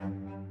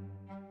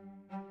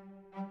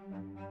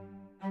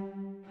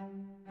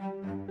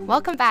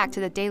Welcome back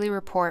to the Daily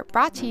Report,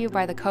 brought to you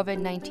by the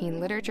COVID-19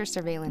 Literature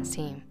Surveillance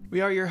Team.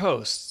 We are your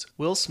hosts,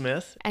 Will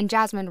Smith and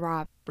Jasmine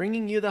Robb,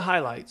 bringing you the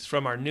highlights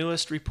from our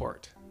newest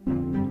report.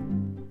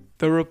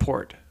 The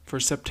report for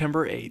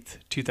September 8th,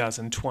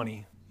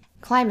 2020.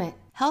 Climate.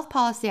 Health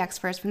policy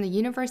experts from the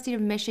University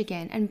of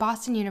Michigan and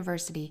Boston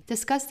University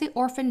discussed the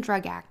Orphan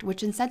Drug Act,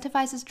 which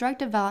incentivizes drug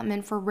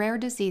development for rare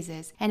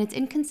diseases and its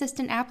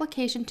inconsistent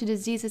application to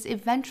diseases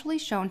eventually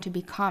shown to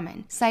be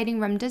common, citing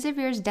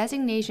remdesivir's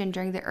designation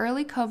during the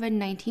early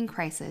COVID-19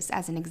 crisis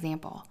as an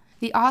example.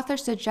 The author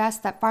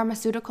suggests that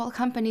pharmaceutical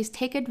companies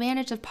take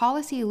advantage of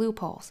policy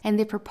loopholes, and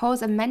they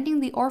propose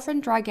amending the Orphan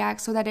Drug Act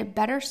so that it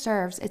better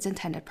serves its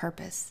intended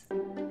purpose.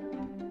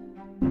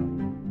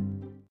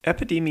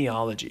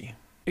 Epidemiology.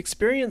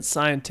 Experienced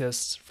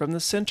scientists from the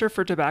Center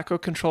for Tobacco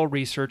Control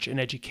Research and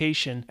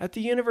Education at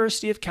the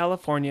University of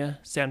California,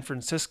 San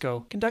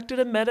Francisco conducted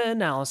a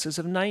meta-analysis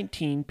of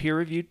 19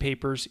 peer-reviewed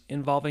papers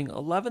involving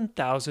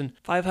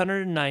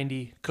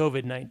 11,590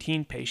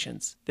 COVID-19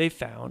 patients. They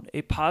found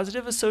a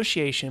positive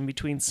association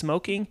between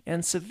smoking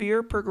and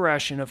severe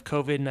progression of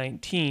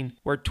COVID-19,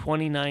 where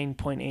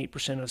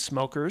 29.8% of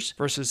smokers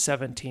versus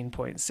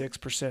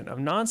 17.6% of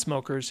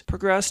non-smokers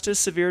progressed to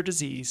severe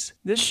disease.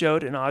 This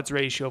showed an odds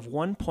ratio of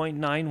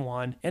 1.91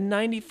 and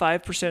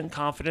 95%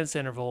 confidence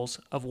intervals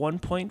of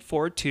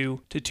 1.42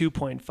 to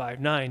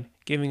 2.59,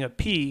 giving a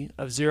p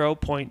of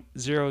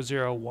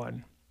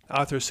 0.001.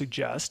 Authors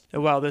suggest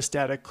that while this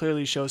data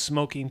clearly shows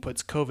smoking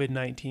puts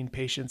COVID-19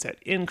 patients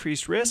at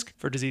increased risk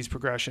for disease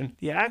progression,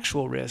 the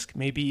actual risk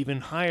may be even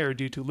higher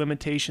due to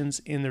limitations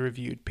in the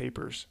reviewed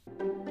papers.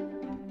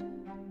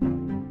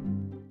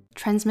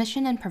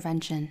 Transmission and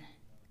prevention.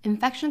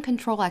 Infection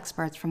control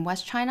experts from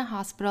West China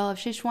Hospital of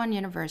Sichuan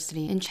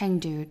University in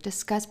Chengdu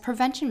discussed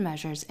prevention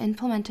measures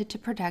implemented to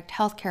protect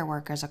healthcare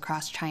workers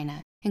across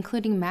China,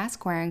 including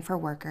mask wearing for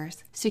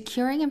workers,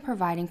 securing and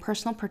providing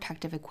personal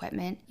protective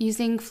equipment,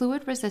 using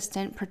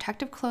fluid-resistant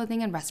protective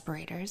clothing and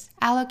respirators,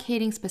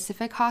 allocating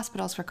specific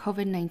hospitals for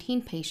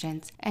COVID-19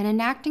 patients, and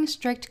enacting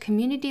strict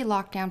community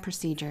lockdown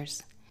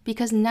procedures.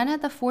 Because none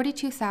of the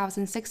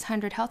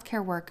 42,600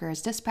 healthcare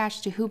workers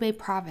dispatched to Hubei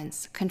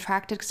province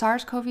contracted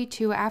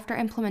SARS-CoV-2 after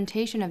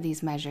implementation of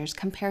these measures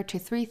compared to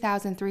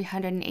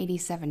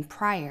 3,387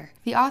 prior,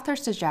 the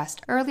authors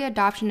suggest early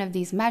adoption of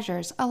these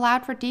measures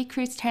allowed for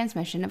decreased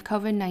transmission of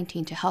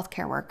COVID-19 to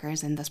healthcare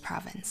workers in this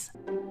province.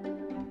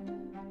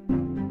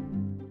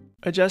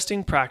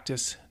 Adjusting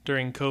practice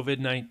during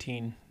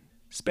COVID-19.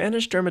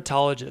 Spanish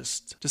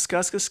dermatologists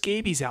discuss a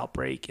scabies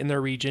outbreak in their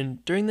region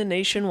during the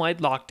nationwide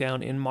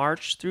lockdown in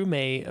March through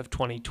May of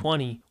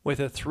 2020,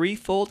 with a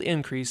threefold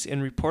increase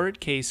in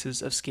reported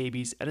cases of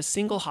scabies at a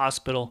single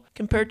hospital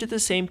compared to the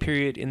same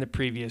period in the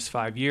previous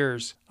 5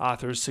 years.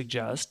 Authors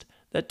suggest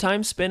that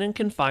time spent in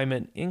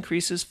confinement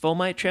increases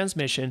fomite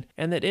transmission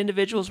and that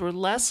individuals were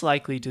less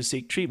likely to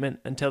seek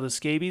treatment until the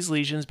scabies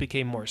lesions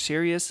became more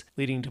serious,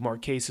 leading to more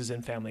cases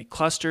in family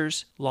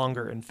clusters,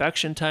 longer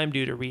infection time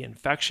due to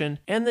reinfection,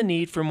 and the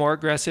need for more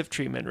aggressive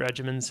treatment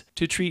regimens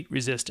to treat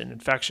resistant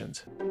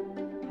infections.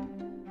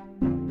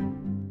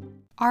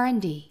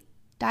 R&D,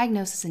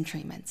 diagnosis and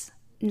treatments.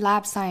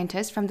 Lab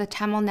scientists from the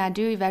Tamil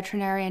Nadu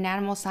Veterinary and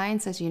Animal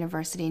Sciences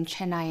University in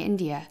Chennai,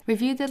 India,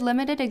 reviewed the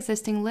limited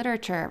existing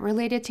literature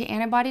related to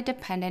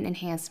antibody-dependent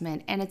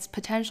enhancement and its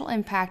potential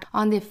impact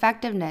on the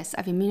effectiveness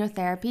of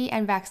immunotherapy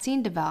and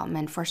vaccine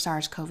development for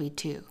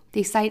SARS-CoV-2.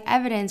 They cite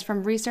evidence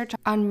from research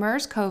on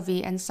MERS-CoV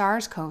and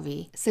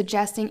SARS-CoV,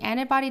 suggesting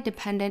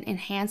antibody-dependent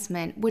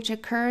enhancement, which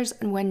occurs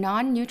when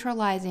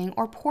non-neutralizing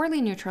or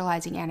poorly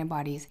neutralizing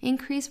antibodies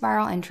increase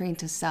viral entry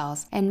into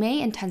cells and may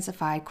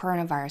intensify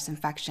coronavirus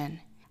infection.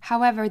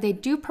 However, they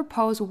do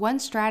propose one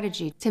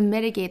strategy to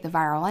mitigate the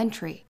viral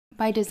entry,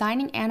 by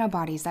designing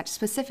antibodies that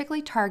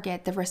specifically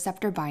target the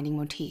receptor binding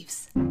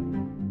motifs.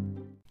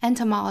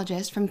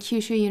 Entomologists from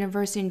Kyushu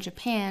University in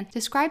Japan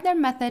described their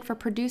method for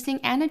producing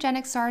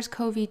antigenic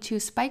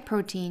SARS-CoV-2 spike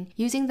protein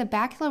using the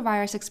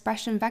baculovirus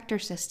expression vector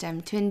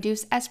system to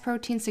induce S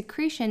protein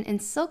secretion in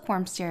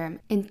silkworm serum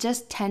in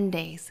just 10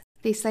 days.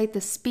 They cite the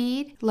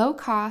speed, low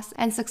cost,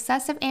 and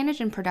successive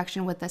antigen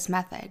production with this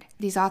method.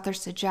 These authors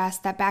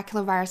suggest that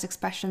baculovirus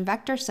expression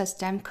vector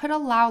system could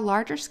allow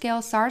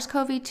larger-scale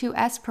SARS-CoV-2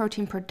 S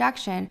protein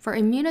production for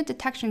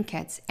immunodetection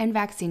kits and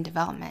vaccine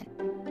development.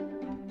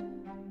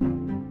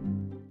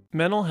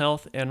 Mental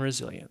health and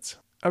resilience.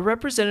 A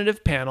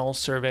representative panel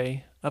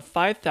survey of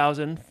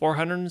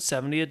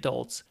 5,470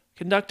 adults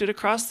conducted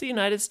across the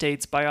United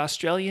States by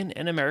Australian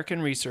and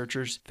American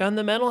researchers found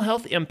the mental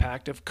health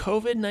impact of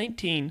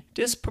COVID-19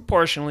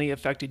 disproportionately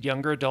affected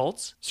younger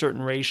adults,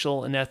 certain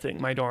racial and ethnic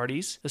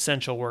minorities,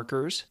 essential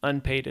workers,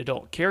 unpaid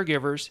adult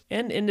caregivers,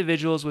 and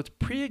individuals with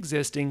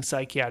pre-existing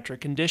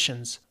psychiatric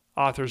conditions.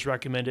 Authors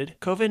recommended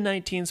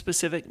COVID-19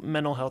 specific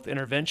mental health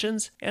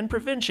interventions and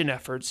prevention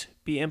efforts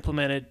be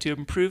implemented to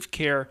improve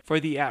care for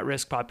the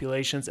at-risk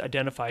populations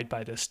identified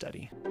by this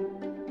study.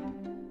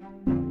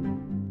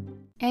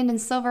 And in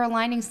Silver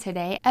Linings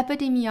Today,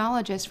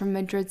 epidemiologists from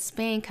Madrid,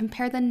 Spain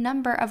compared the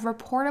number of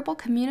reportable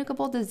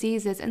communicable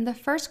diseases in the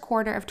first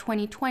quarter of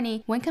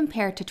 2020 when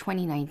compared to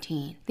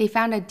 2019. They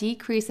found a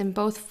decrease in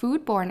both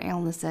foodborne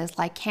illnesses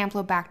like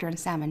Campylobacter and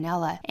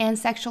Salmonella and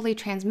sexually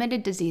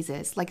transmitted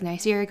diseases like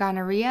Neisseria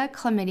gonorrhea,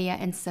 chlamydia,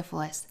 and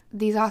syphilis.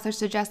 These authors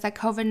suggest that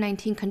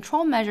COVID-19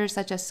 control measures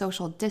such as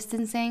social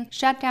distancing,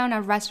 shutdown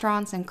of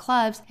restaurants and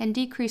clubs, and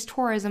decreased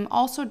tourism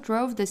also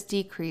drove this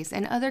decrease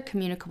in other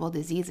communicable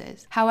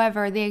diseases.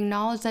 However, they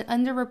acknowledge that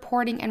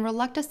underreporting and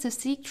reluctance to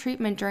seek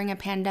treatment during a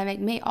pandemic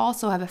may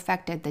also have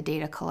affected the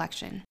data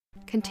collection.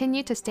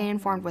 Continue to stay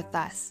informed with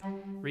us.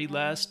 Read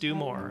less, do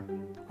more.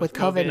 With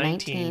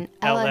COVID-19,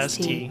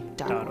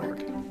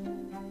 LST.org.